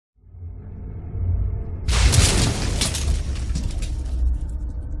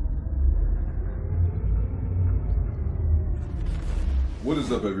What is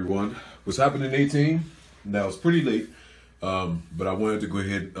up, everyone? What's happening 18? Now, it's pretty late, but I wanted to go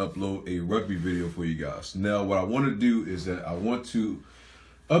ahead and upload a rugby video for you guys. Now, what I want to do is that I want to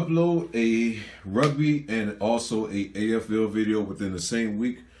upload a rugby and also a AFL video within the same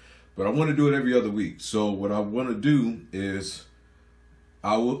week, but I want to do it every other week. So what I want to do is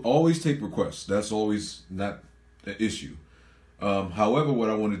I will always take requests. That's always not an issue. However, what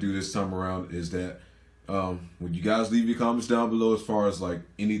I want to do this time around is that when you guys leave your comments down below as far as like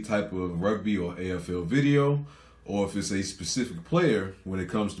any type of rugby or AFL video, or if it's a specific player when it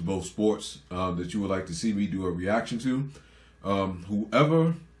comes to both sports that you would like to see me do a reaction to,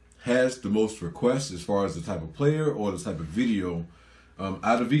 whoever has the most requests as far as the type of player or the type of video,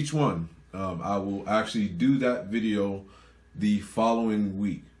 out of each one, I will actually do that video the following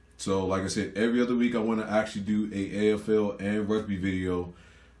week. So like I said, every other week I want to actually do a AFL and rugby video.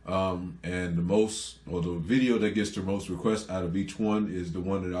 And the video that gets the most requests out of each one is the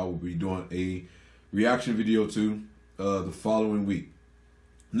one that I will be doing a reaction video to the following week.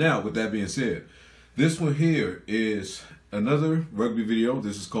 Now, with that being said, this one here is another rugby video.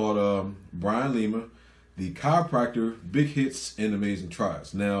 This is called Brian Lima, the Chiropractor, Big Hits and Amazing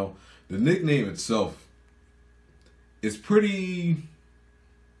Tries. Now, the nickname itself is pretty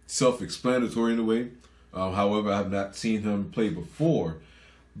self-explanatory in a way. However, I have not seen him play before.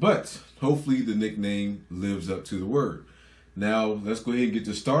 But hopefully the nickname lives up to the word. Now, let's go ahead and get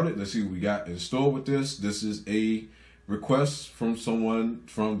this started. Let's see what we got in store with this. This is a request from someone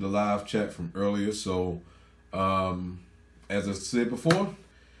from the live chat from earlier. So, as I said before,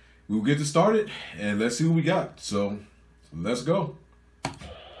 we'll get this started and let's see what we got. So, let's go.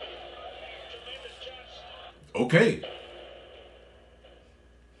 Okay.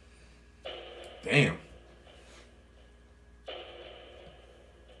 Damn.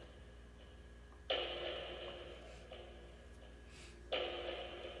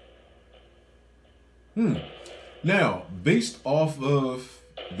 Now, based off of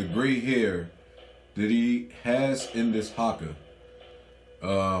the gray hair that he has in this haka,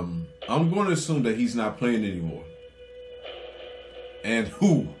 I'm going to assume that he's not playing anymore. And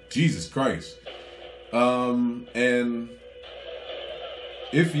who? Jesus Christ. And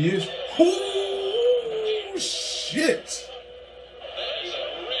if he is, oh shit.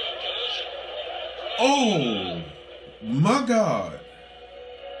 Oh my God.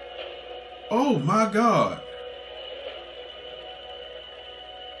 Oh my God.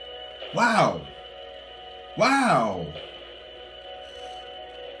 Wow. Wow.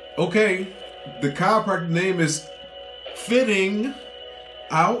 Okay. The chiropractor name is fitting.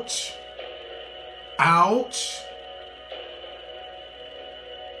 Ouch. Ouch.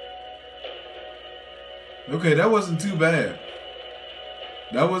 Okay, that wasn't too bad.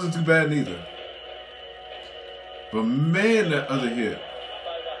 That wasn't too bad neither. But man, that other hit.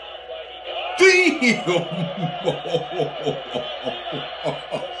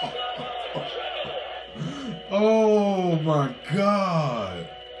 Oh my God.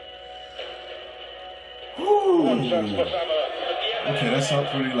 Whew. Okay, that sounds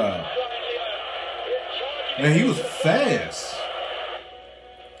pretty loud. Man, he was fast.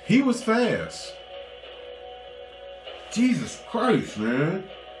 He was fast. Jesus Christ, man.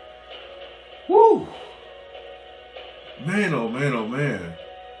 Woo. Man, oh man, oh man.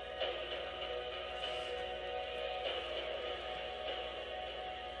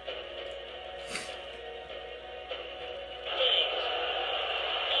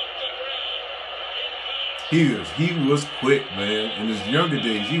 He was quick, man. In his younger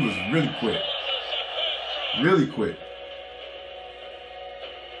days, he was really quick. Really quick.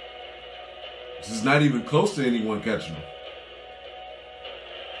 This is not even close to anyone catching him.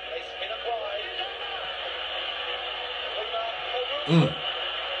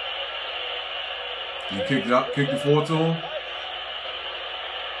 You kicked it out, kicked it forward to him.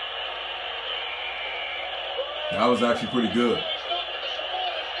 That was actually pretty good.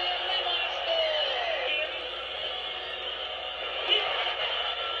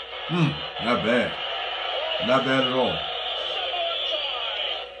 Not bad. Not bad at all.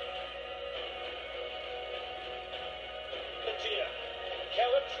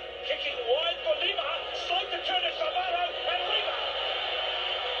 Kicking wide for Lima. Slow to turn it, Salvador and Lima.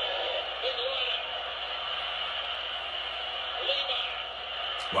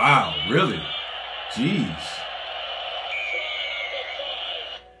 Wow, really? Jeez.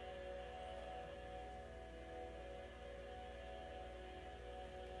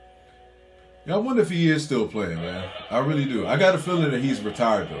 I wonder if he is still playing, man. I really do. I got a feeling that he's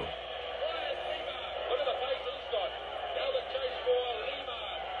retired, though.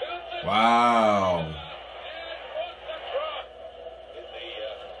 Wow.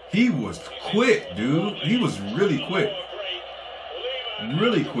 He was quick, dude. He was really quick.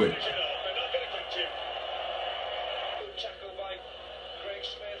 Really quick.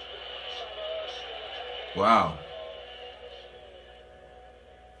 Wow.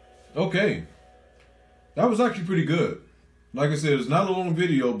 Okay. That was actually pretty good. Like I said, it's not a long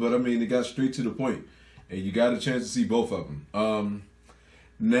video, but I mean, it got straight to the point, and you got a chance to see both of them.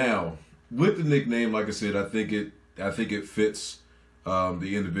 Now, with the nickname, like I said, I think it fits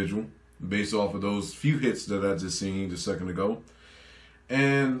the individual based off of those few hits that I just seen just a second ago.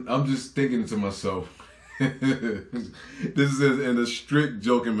 And I'm just thinking to myself, this is in a strict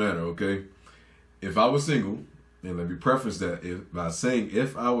joking manner, okay? If I was single, and let me preface that by saying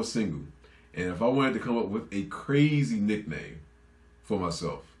if I was single, and if I wanted to come up with a crazy nickname for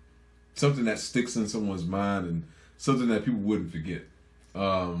myself, something that sticks in someone's mind and something that people wouldn't forget.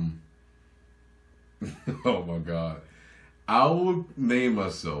 Oh my God. I would name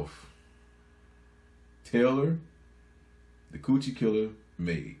myself Taylor, the Coochie Killer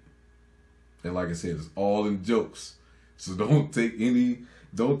Made. And like I said, it's all in jokes. So don't take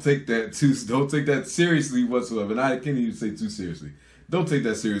that seriously whatsoever. And I can't even say too seriously. Don't take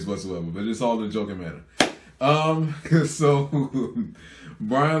that serious whatsoever, but it's all in a joking manner. So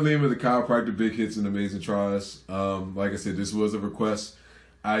Brian Lima, the chiropractor, big hits and amazing tries. Like I said, this was a request.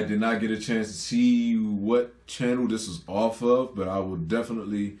 I did not get a chance to see what channel this was off of, but I will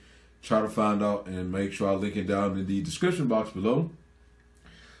definitely try to find out and make sure I link it down in the description box below.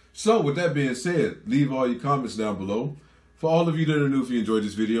 So with that being said, leave all your comments down below. For all of you that are new, if you enjoyed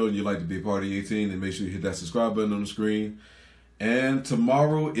this video and you'd like to be a part of the 18, then make sure you hit that subscribe button on the screen. And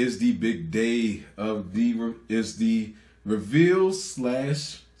tomorrow is the big day of the reveal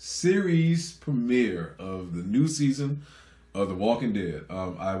 / series premiere of the new season of The Walking Dead.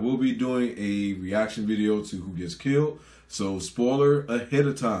 I will be doing a reaction video to who gets killed. So spoiler ahead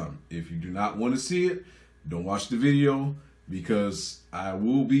of time. If you do not want to see it, don't watch the video because I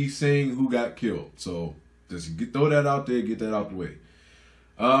will be saying who got killed. So just throw that out there, get that out the way.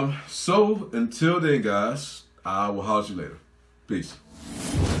 So until then, guys, I will holler at you later. Peace.